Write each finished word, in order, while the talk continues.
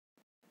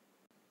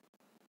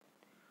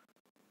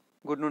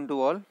Good noon to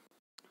all.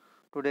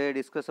 Today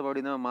discuss about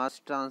mass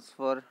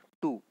transfer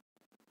 2.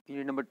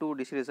 Unit number 2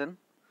 distillation.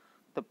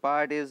 The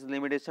part is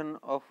limitation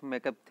of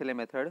McApthele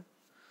method.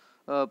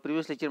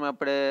 Previous lecture में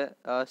આપણે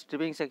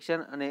stripping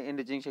section અને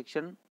enriching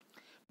section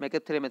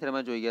McApthele method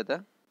માં જોઈ ગયા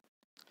હતા.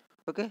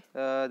 Okay.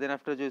 Then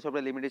after જોઈશું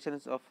આપણે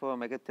limitations of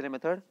McApthele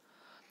method.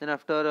 Then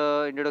after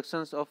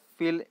introductions of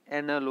field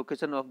and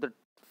location of the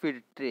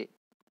feed tray.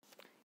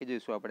 એ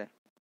જોઈશું આપણે.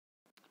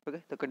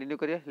 Okay. તો continue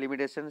કરીએ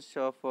limitations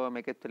of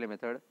McApthele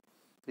method.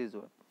 This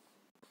one.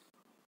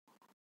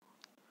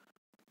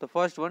 The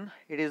first one,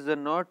 it is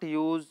not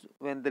used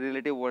when the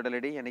relative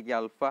volatility यानी कि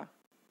alpha,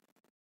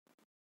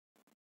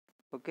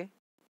 okay,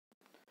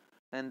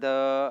 and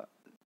the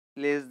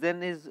less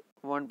than is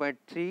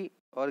 1.3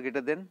 or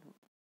greater than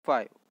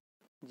 5.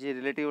 જે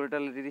relative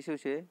volatility શું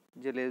છે,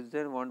 જે less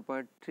than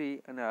 1.3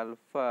 અને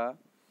alpha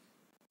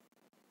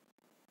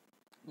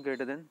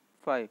greater than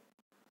 5,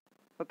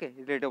 okay,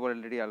 relative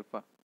volatility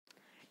alpha.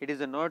 It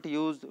is not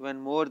used when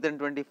more than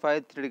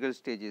 25 theoretical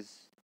stages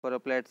for a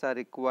plates are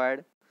required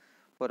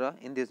for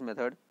in this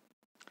method.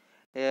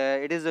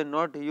 It is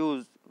not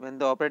used when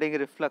the operating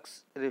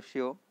reflux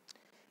ratio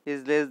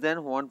is less than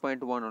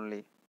 1.1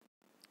 only.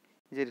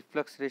 જે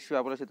reflux ratio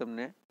આપેલો છે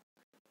તમને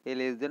એ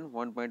less than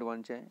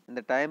 1.1 છે, and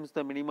the times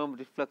the minimum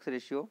reflux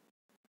ratio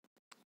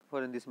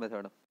for in this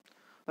method.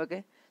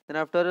 Okay, then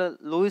after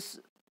Lewis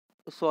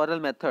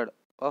Sorel method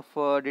of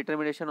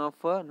determination of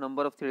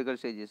number of theoretical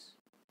stages.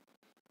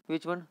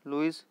 Which one?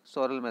 Lewis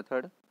Sorel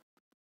method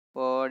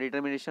for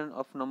determination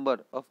of number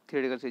of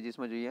theoretical stages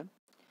માં જોઈએ.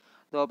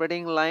 The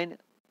operating line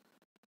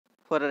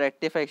for a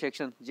rectified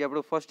section જે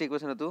આપણું first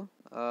equation હતું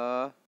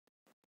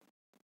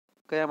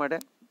કયા માટે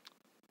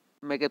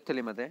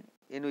મેકએપ્થેલી માટે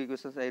એનું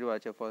equation આવ્યું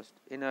છે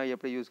ફર્સ્ટ એને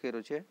આપણે યુઝ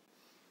કર્યું છે.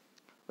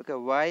 Okay,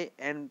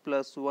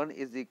 yn+1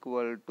 is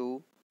equal to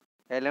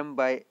lm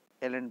by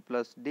ln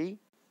plus d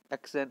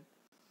xn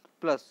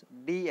plus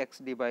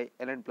dxd by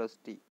ln plus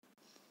t.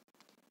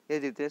 એ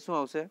જ રીતે શું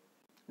આવશે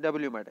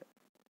w માટે.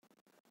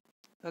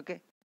 ઓકે,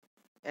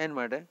 n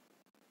માટે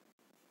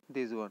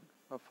this one.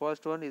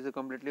 First one is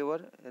completely over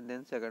and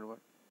then second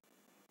one.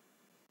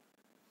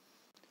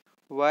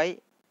 Y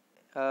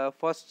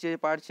first જે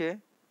part છે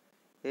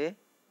એ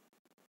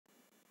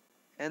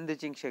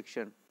enriching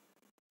section,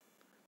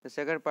 the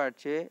second part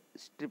છે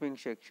stripping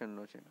section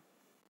નો છે.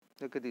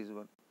 Okay, this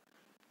one.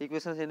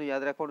 ઇક્વેશન્સ એનું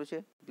યાદ રાખવાનું છે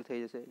એટલે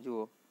થઈ જશે.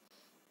 જુઓ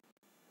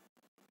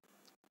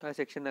આ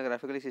સેક્શનના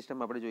ગ્રાફિકલી સિસ્ટમ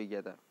આપણે જોઈ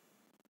ગયા હતા.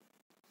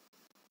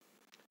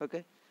 Okay,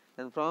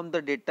 and from the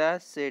data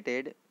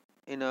stated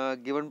in a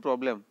given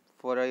problem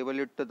for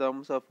evaluate the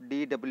terms of D,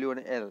 W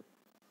and L,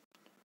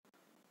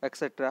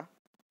 etc.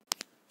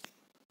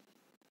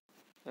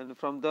 And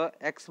from the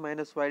x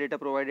minus y data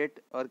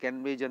provided or can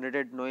be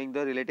generated knowing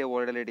the relative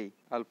volatility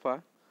alpha,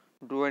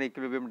 draw an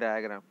equilibrium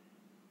diagram.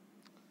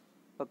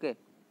 Okay,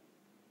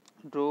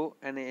 draw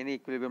any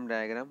equilibrium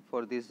diagram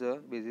for this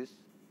basis.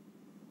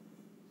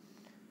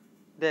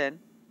 Then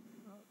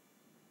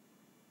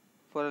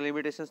for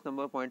limitations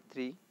number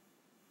 0.3,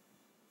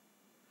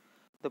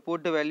 the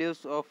put the values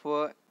of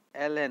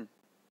ln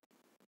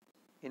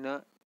in a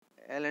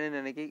ln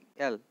यानी कि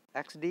l,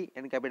 xd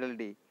and capital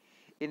D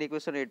in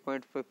equation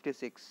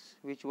 8.56.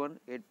 which one?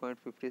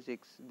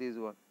 8.56, this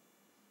one.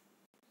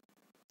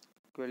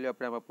 Value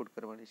આપણે આમાં put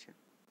કરવાની છે.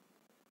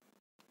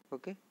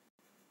 Okay,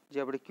 જે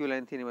આપણે ક્યુ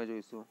line થી એમાં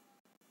જોઈશું.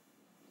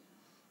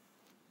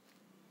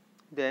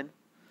 Then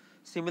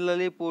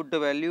similarly put the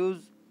values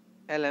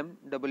lm,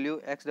 w,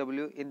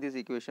 xw in this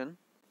equation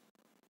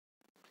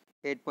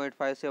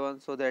 8.57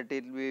 so that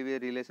it will be a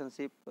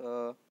relationship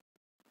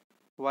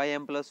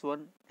ym+1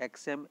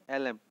 xm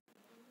lm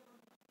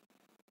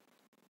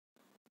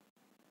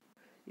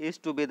is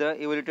to be the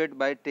evaluated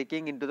by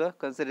taking into the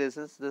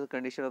considerations the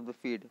condition of the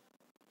feed.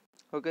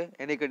 Okay,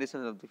 any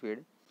conditions of the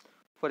feed.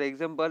 For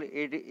example,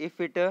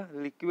 if it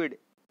liquid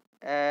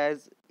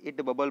as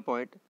it bubble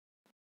point,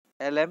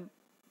 lm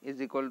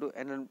is equal to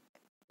nn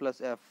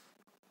plus f.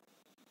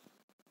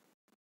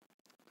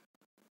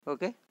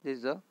 Okay, this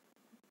is the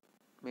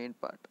main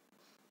part.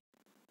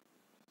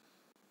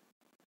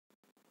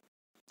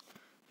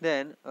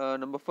 Then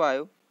number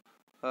 5,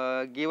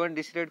 given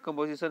distillate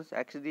compositions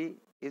xd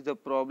is the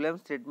problem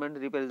statement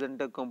represent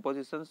the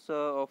compositions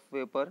of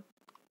vapor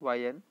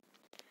yn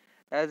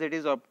as it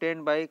is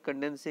obtained by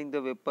condensing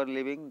the vapor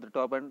leaving the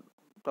top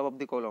of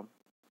the column.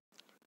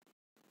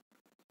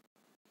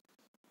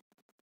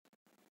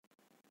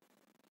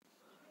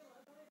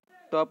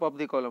 Top of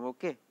the column.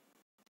 Okay.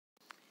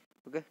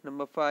 Okay.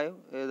 Number 5,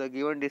 the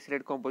given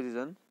distillate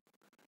composition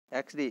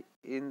xd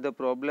in the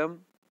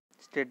problem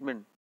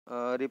statement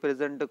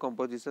represent the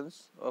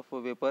compositions of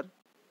a vapor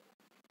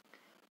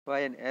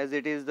yn as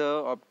it is the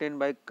obtained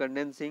by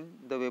condensing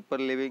the vapor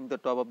leaving the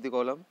top of the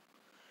column.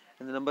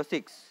 And the number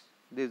 6,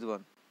 this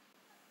one.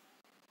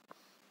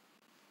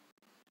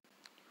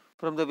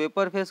 From the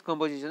vapor phase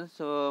composition,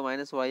 so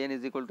minus yn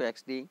is equal to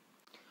xd.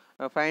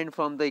 Find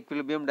from the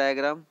equilibrium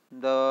diagram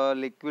the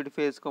liquid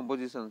phase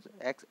compositions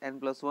xn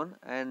plus 1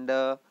 and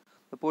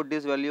put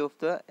this value of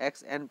the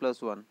xn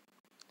plus 1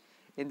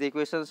 in the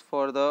equations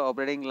for the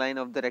operating line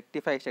of the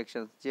rectified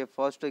sections. જે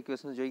first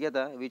equation જોઈ ગયા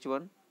હતા, which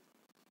one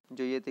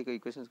જોઈએ તે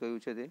equations કયું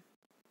છે તે?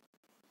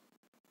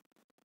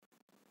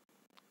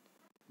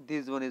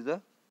 This one is the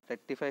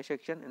rectified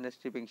section and the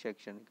stripping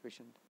section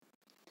equation.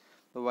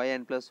 So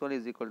yn plus 1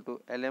 is equal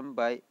to lm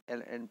by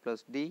ln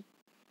plus d,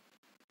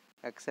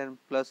 xn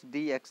plus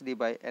d xd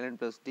by ln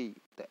plus d.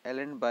 The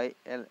ln by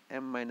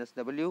lm minus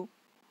w.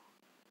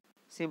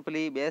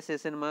 Simply બે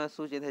સેશનમાં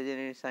શું change થાય છે,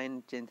 એની sign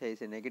change થાય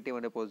છે, negative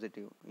અને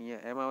positive. અહીંયા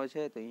એમ આવે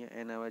છે તો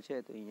અહીંયા એન આવે છે,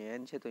 તો અહીંયા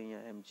એન છે તો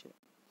અહીંયા એમ છે.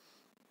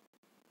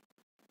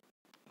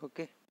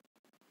 Okay.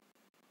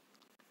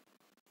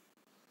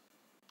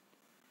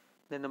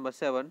 Then number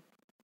 7,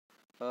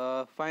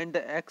 find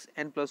the x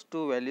n plus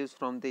 2 values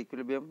from the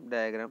equilibrium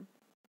diagram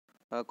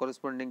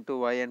corresponding to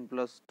y n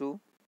plus 2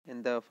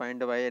 and the find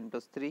the y n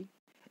plus 3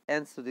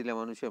 n સુધી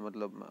લેવાનું છે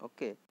મતલબમાં.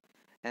 Okay.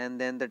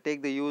 And then take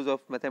the use of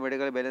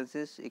mathematical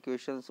balances,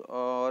 equations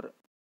or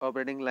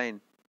operating line,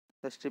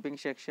 the stripping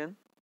section,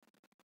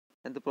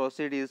 and the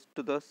proceed is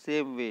to the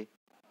same way.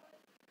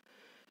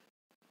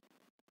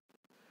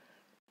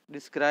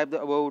 Describe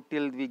the above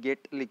till we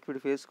get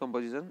liquid phase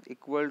composition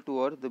equal to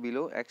or the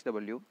below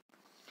xw.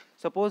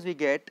 Suppose we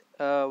get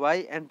y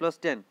n plus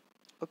 10.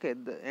 Okay,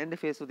 the end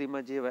phase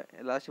સુધીમાં જે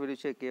last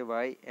value છે કે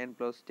y n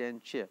plus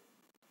 10 છે,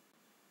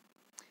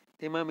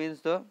 તેમાં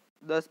means the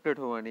 10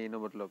 plate હોવાની, એનો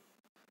મતલબ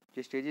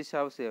જે સ્ટેજીસ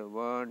આવશે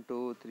 1 2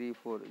 3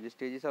 4 જે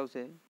સ્ટેજીસ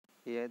આવશે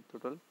એ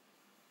ટોટલ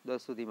 10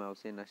 સુધીમાં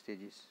આવશે એના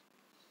stages.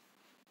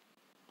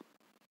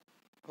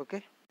 Okay,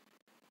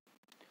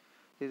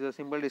 this is a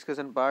simple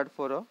discussion part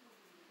for a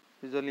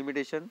this is a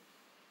limitation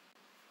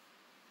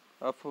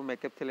of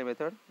Meckel-Thele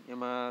method.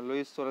 એમાં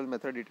Lewis-Sorel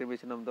method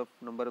determination of the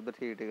number of the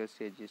theoretical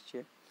stages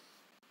છે.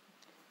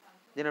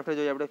 જેના આપણે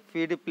જોઈએ આપણે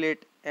feed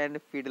plate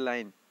and feed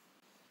line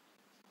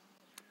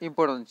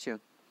important છે.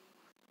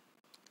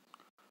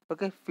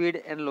 Okay, feed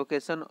and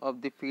location of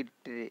the feed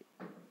tray.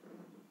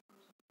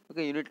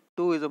 Okay, unit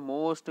 2 is the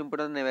most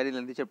important and very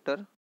lengthy chapter.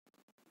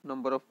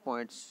 Number of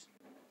points.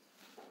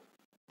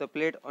 The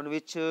plate on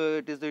which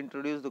it is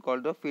introduced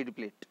called the feed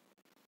plate.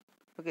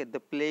 Okay,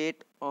 the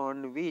plate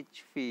on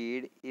which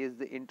feed is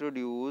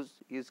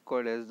introduced is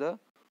called as the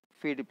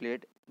feed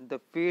plate. The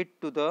feed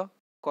to the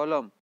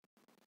column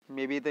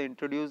may be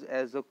introduced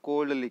as a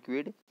cold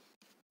liquid.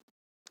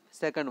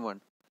 Second one,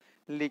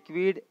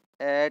 liquid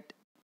at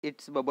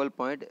its bubble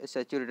point,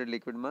 saturated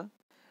liquid માં.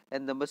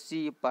 And number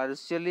C,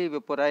 partially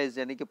vaporized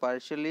यानी कि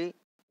partially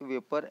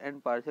vapor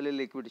and partially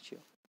liquid છે.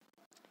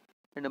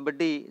 And number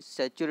D,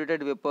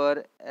 saturated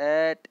vapor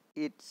at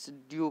its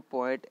dew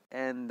point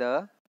and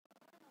the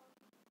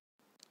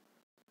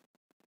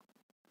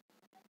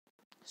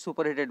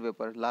superheated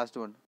vapor.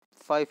 Last one,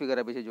 5 figure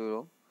આપી છે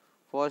જોયો.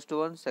 First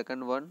one,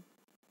 second one,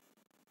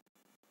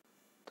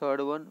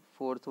 third one,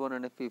 fourth one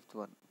and fifth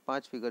one.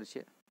 5 figure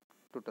છે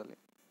totally.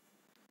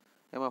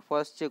 એમાં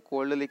first છે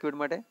cold liquid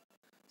માટે,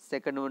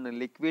 second one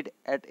liquid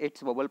at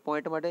it's bubble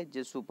point માટે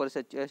જે super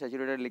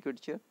saturated liquid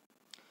છે,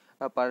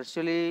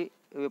 પાર્શિયલી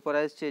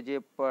વેપરાઇઝ છે જે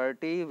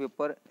party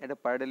vapour and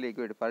party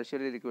liquid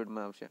partially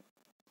લિક્વિડમાં આવશે.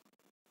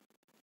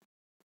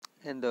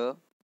 And the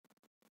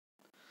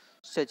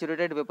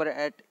saturated vapour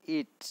at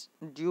it's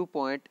due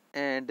point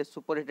and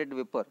superheated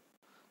vapour,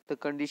 the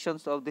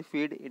conditions of the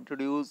feed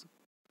introduce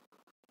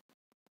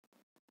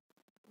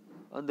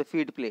on the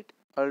feed plate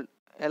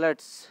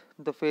alerts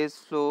the phase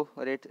flow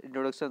rate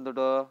introduction to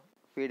the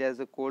feed as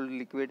a cold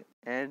liquid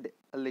and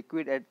a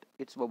liquid at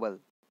its bubble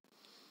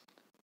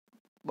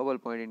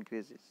point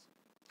increases,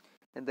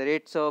 and the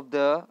rates of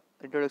the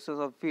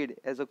introduction of feed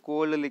as a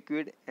cold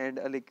liquid and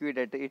a liquid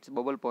at its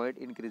bubble point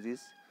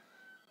increases.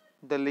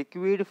 The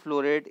liquid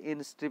flow rate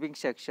in stripping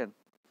section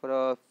for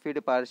a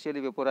feed partially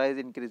vaporized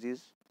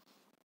increases.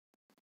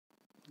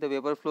 The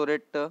vapor flow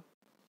rate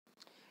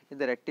in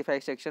the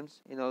rectified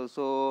sections and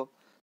also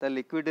the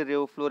liquid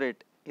flow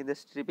rate in the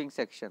stripping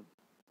section.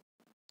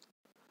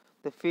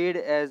 The feed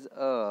as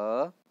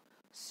a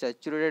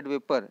saturated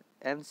vapor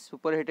and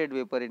superheated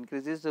vapor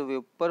increases the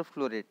vapor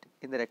flow rate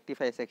in the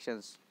rectified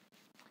sections.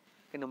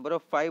 A number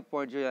of 5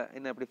 points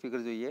in our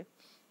figure જોઈએ.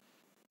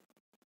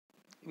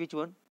 Which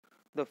one?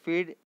 The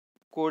feed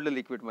cold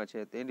liquid માં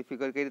છે, તો એની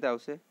figure કઈ રીતે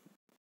આવશે?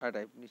 આ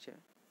ટાઈપની છે.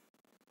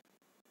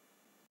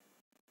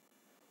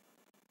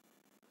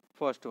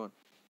 ફર્સ્ટ વન,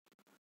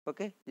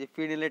 ઓકે, જે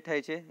ફીડ ઇનલેટ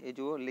થાય છે એ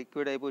જુઓ,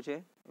 લિક્વિડ આપ્યું છે,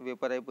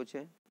 વેપર આપ્યું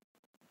છે,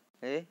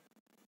 એ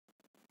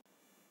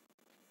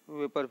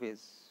વેપર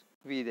ફેઝ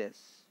વી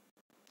ડેશ,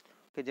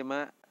 કે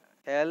જેમાં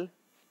L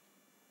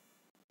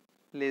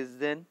less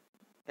than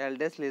L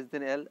dash less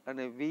than L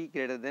અને વી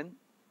greater than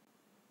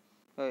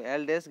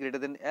L dash greater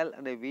than L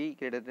અને વી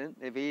greater than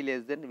V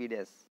less than V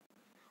dash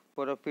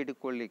for a feed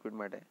cold liquid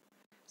માટે.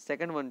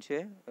 Second one છે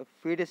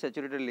feed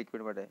saturated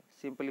liquid માટે.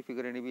 Simply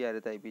figure એની બી આ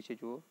રીતે આપી છે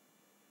જુઓ.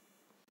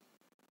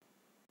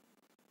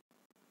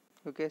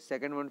 Okay,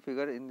 second one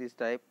figure in this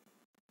type.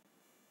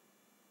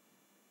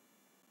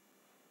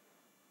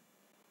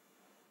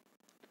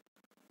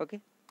 Okay,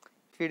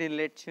 feed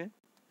inlet છે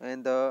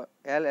and the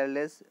L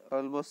dash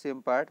almost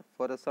same part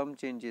for some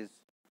changes.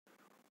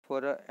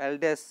 For L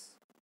dash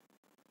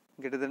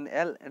greater than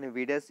L and V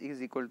dash is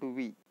equal to V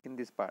in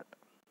this part.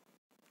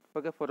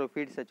 Okay, for a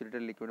feed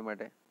saturated liquid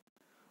માટે.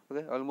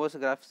 Okay, almost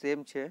graph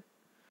same છે,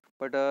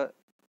 but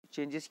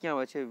changes ક્યાં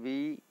આવે છે? V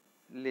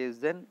less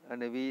than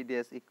and V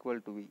dash equal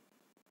to V.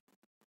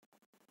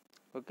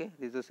 Okay,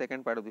 this is the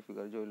second part of the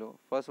figure. જોઈ લો.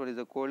 First one is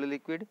a cold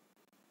liquid,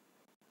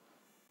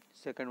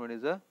 second one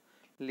is a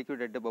liquid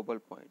at the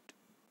bubble point.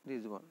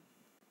 This one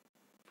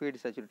feed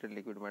saturated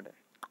liquid માટે.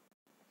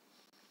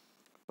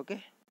 Okay,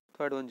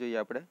 third one જોઈએ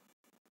આપણે.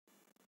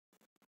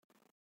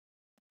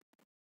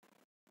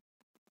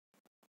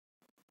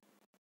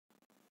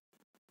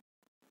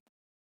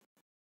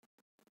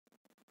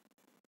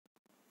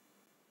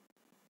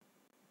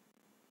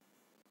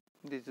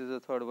 This is the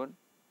third one,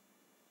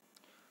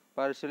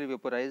 partially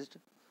vaporized.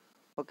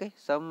 Okay,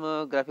 some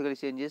graphical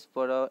changes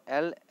for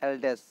L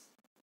dash,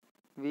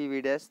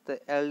 V dash. The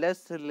L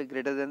dash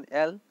greater than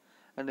L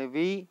and V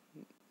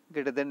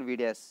greater than V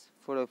dash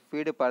for a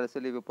feed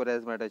partially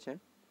vaporized matter છે.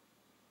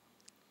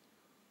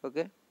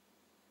 Okay,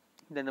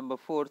 then number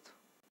fourth,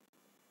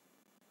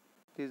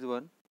 this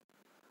one,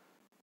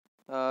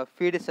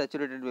 feed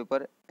saturated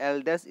vapor, L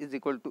dash is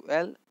equal to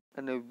L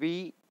and V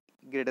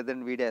greater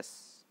than V dash.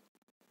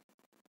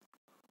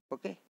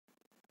 Okay,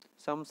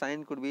 some sign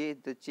could be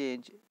the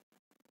change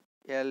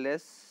L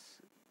dash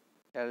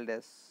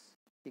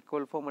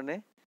equal form and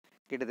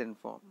greater than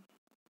form.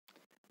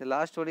 The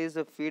last one is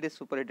the feed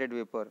superheated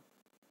vapor.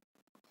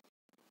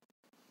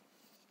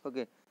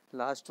 Okay,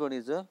 last one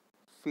is a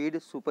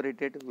feed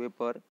superheated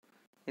vapor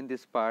in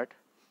this part.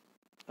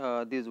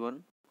 This one,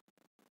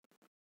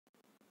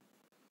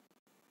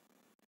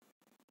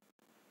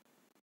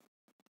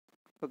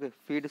 okay,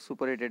 feed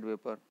superheated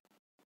vapor.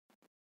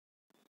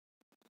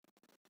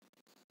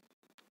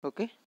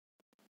 Okay,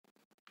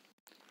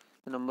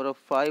 the number of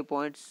 5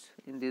 points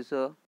in this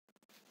over.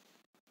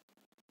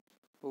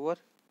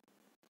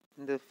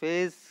 In the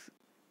phase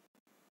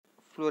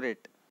flow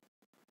rate,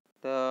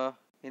 the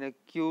in a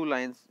Q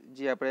lines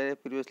જે આપણે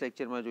previous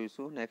lecture માં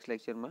જોઈશું, next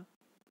lecture માં.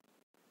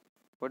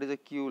 What is a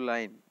Q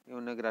line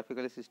on a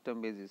graphical system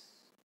basis?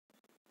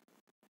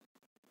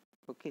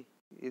 Okay,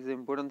 is an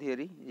important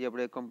theory જે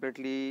આપણે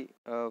completely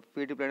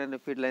feed plan and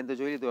feed line તો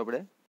જોઈ લીધું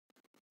આપણે.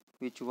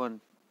 Which one?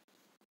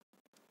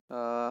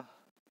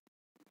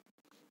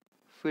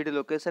 Feed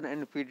location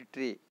and feed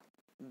tray,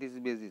 this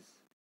basis.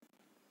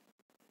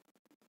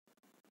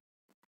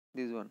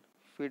 This one,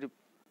 feed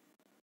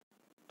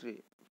tray,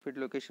 feed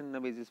location na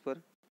basis पर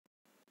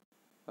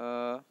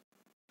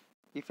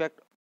effect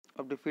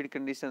of the feed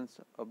conditions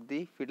of the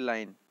feed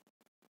line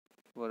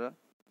for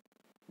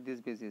this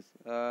basis.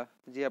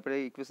 જે આપણે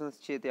equations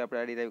છે તે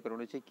આપણે derive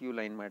કરવાનું છે Q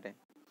line માટે,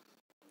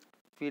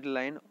 feed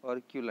line or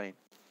Q line.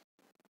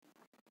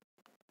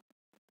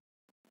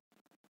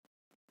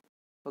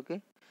 Okay,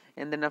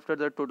 and then after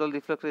the total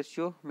reflux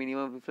ratio,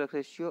 minimum reflux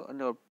ratio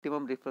and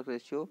optimum reflux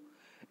ratio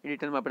in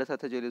detail આપણે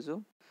સાથે જોઈ લઈશું.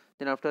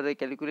 Then after the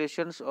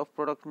calculations of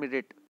product mid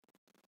rate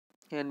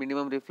and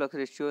minimum reflux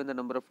ratio and the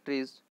number of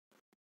trees,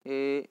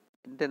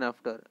 then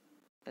after,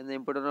 and the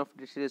importance of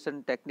distillation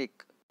technique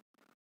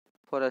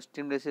for a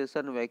steam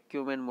distillation,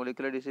 vacuum and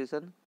molecular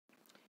distillation,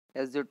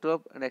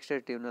 azeotrope and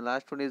extractive. The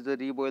last one is the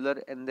reboiler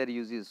and their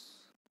uses.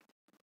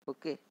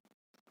 Okay,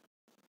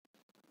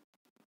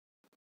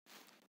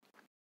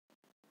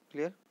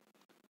 clear?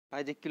 આ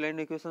જે Q line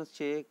equations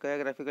છે કયા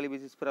graphically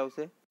basis પર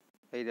આવશે?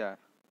 એ રહ્યા,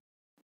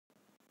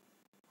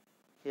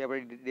 એ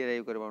આપણે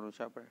ડેરાઈવ કરવાનું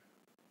છે આપણે.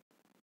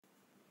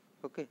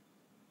 Okay,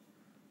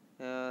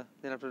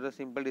 then after the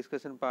simple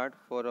discussion part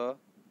for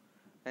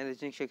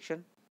enriching section,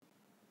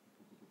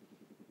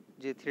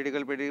 જે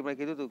theoretical practical માં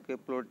કીધું હતું કે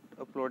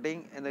plotting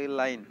and the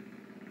line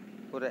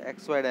for a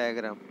XY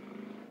diagram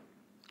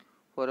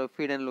for a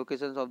feed and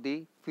locations of the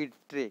feed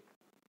tray.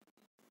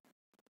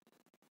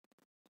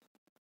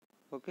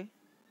 Okay,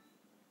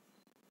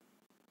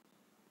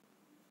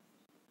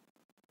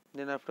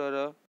 then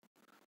after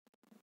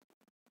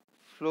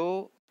flow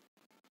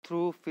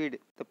through feed,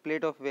 the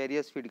plate of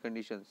various feed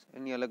conditions,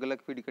 એની અલગ અલગ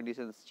feed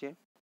conditions છે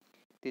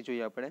તે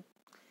જોઈએ આપણે.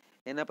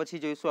 એના પછી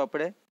જોઈશું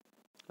આપણે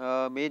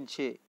મેઇન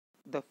છે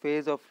the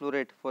phase of flow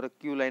rate for a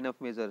Q line of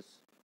measures.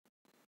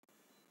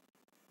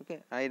 Okay,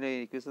 આ એનો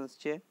equations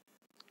છે.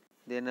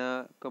 then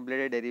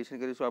complete derivation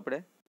કરીશું આપણે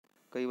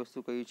કઈ વસ્તુ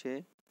કયું છે.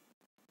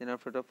 then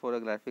after the for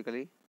a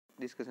graphically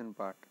discussion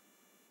part.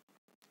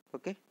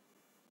 Okay,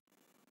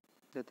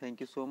 so thank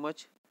you so much.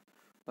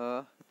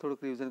 થોડુંક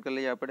રિવિઝન કરી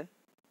લઈએ આપણે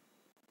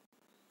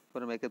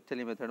ફોર મેકઅપ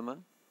થેલી મેથડમાં.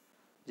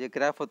 જે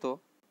ગ્રાફ હતો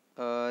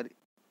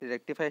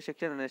રેક્ટિફાય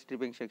સેક્શન અને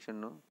સ્ટ્રીપિંગ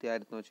સેક્શનનો તે આ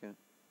રીતનો છે.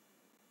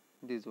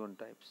 This one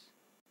types.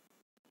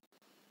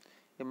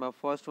 એમાં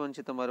ફર્સ્ટ વન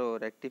છે તમારો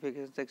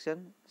રેક્ટિફિકેશન સેક્શન,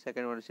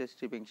 સેકન્ડ વન છે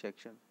સ્ટ્રીપિંગ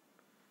સેક્શન.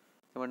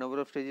 એમાં નંબર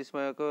ઓફ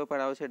સ્ટેજીસમાં કયો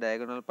પાર્ટ આવે છે?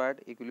 Diagonal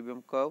part,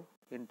 equilibrium curve,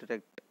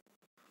 interact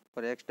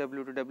four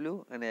XW to W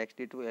અને XD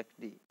to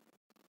XD.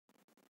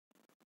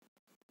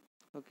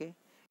 ઓકે,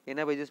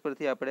 એના બેઝિસ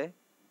પરથી આપણે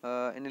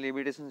એની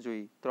લિમિટેશન્સ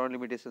જોઈ. 3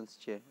 લિમિટેશન્સ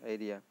છે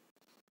area.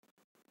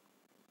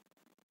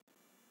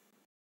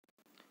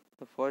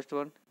 The first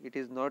one, it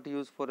is not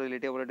used for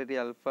relative volatility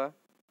alpha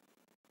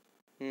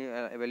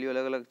value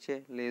અલગ અલગ છે,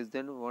 લેસ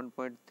દેન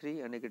 1.3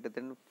 અને greater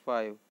than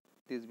 5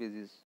 these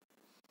bases.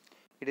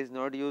 It is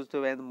not used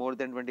when more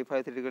than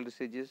 25 theoretical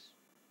stages.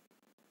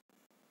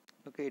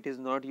 Okay, it is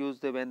not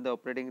used when the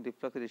operating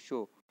reflux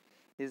ratio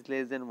is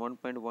less than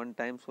 1.1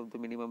 times of the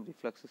minimum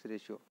reflux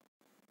ratio.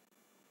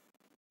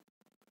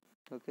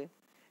 Okay,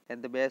 and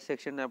the best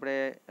section આપણે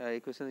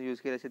equations use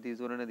કર્યા છે this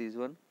one and this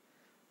one,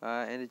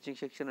 enriching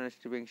section and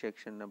stripping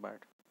section ના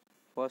part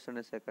first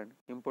અને second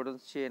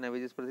importance છે એના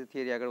basis પરથી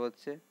theory આગળ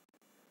વધશે.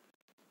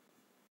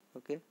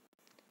 ઓકે,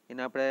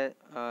 એના આપણે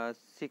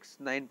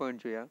 6-9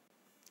 પોઈન્ટ જોયા.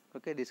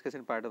 ઓકે,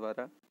 ડિસ્કશન પાર્ટ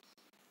દ્વારા,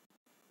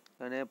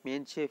 અને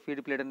મેઇન છે ફીડ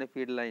પ્લેટ અને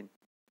feed line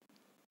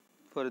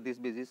for this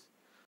basis,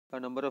 a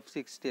number of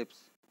 6 steps.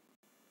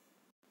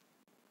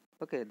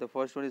 Okay, the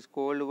first one is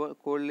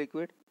cold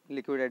liquid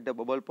at the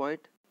bubble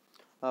point,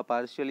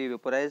 partially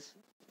vaporized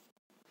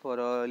for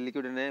a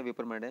liquid and a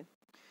vapor માટે,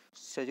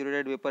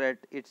 saturated vapor at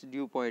its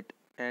dew point,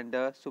 and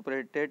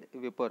superheated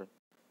vapor,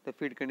 the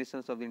feed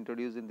conditions of the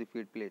introduced in the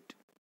feed plate.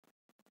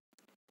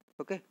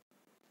 Okay,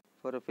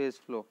 for a phase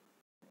flow,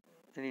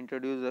 and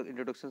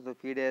introduction of the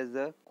feed as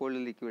the cold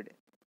liquid,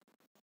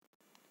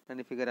 and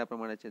figure આ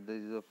પ્રમાણે છે.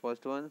 This is the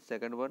first one,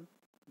 second one,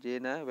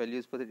 જેના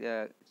values પર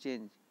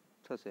change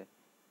થશે,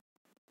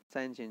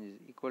 sign changes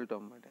equal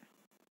term માટે.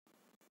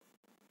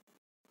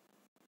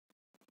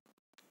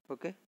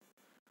 Okay,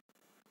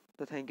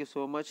 તો thank you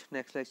so much.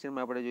 Next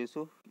લેક્ચરમાં આપણે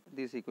જોઈશું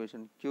this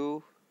equation, Q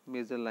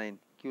major line,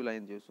 Q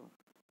line જોઈશું.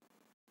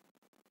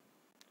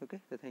 ઓકે,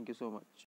 તો થેન્ક યુ સો મચ.